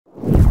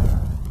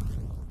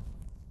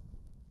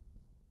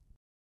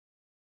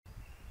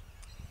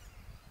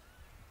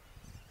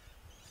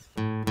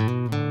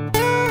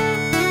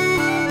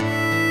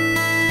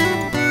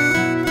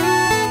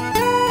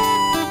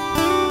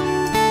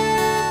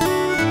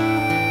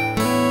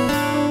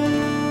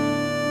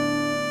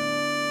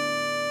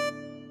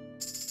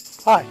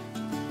Hi,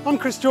 I'm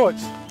Chris George,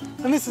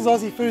 and this is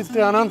Aussie Foods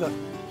Down Under.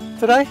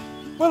 Today,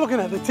 we're looking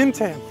at the Tim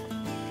Tam.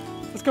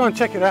 Let's go and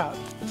check it out.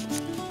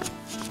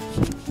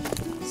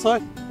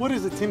 So, what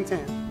is a Tim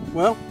Tam?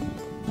 Well,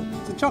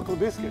 it's a chocolate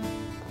biscuit.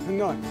 And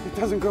no, it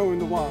doesn't grow in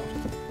the wild.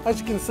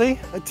 As you can see,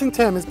 a Tim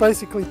Tam is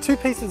basically 2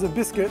 pieces of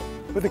biscuit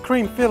with a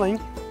cream filling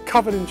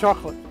covered in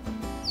chocolate.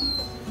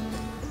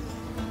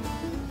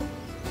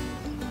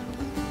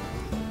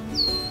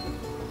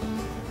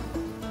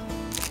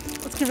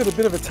 Let's give it a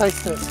bit of a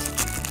taste test.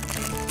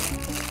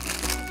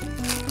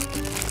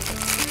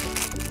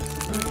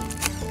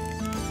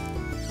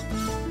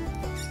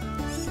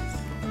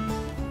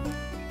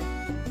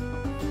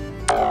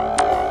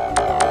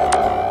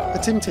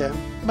 A Tim Tam,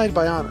 made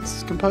by Arnotts,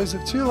 is composed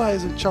of 2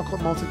 layers of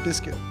chocolate malted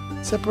biscuit,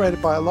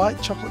 separated by a light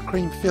chocolate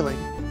cream filling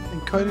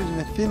and coated in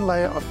a thin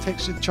layer of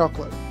textured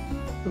chocolate.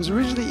 It was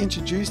originally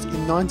introduced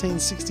in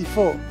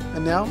 1964,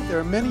 and now there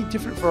are many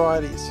different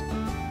varieties.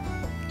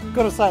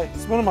 Gotta say,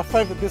 it's one of my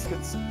favourite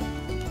biscuits.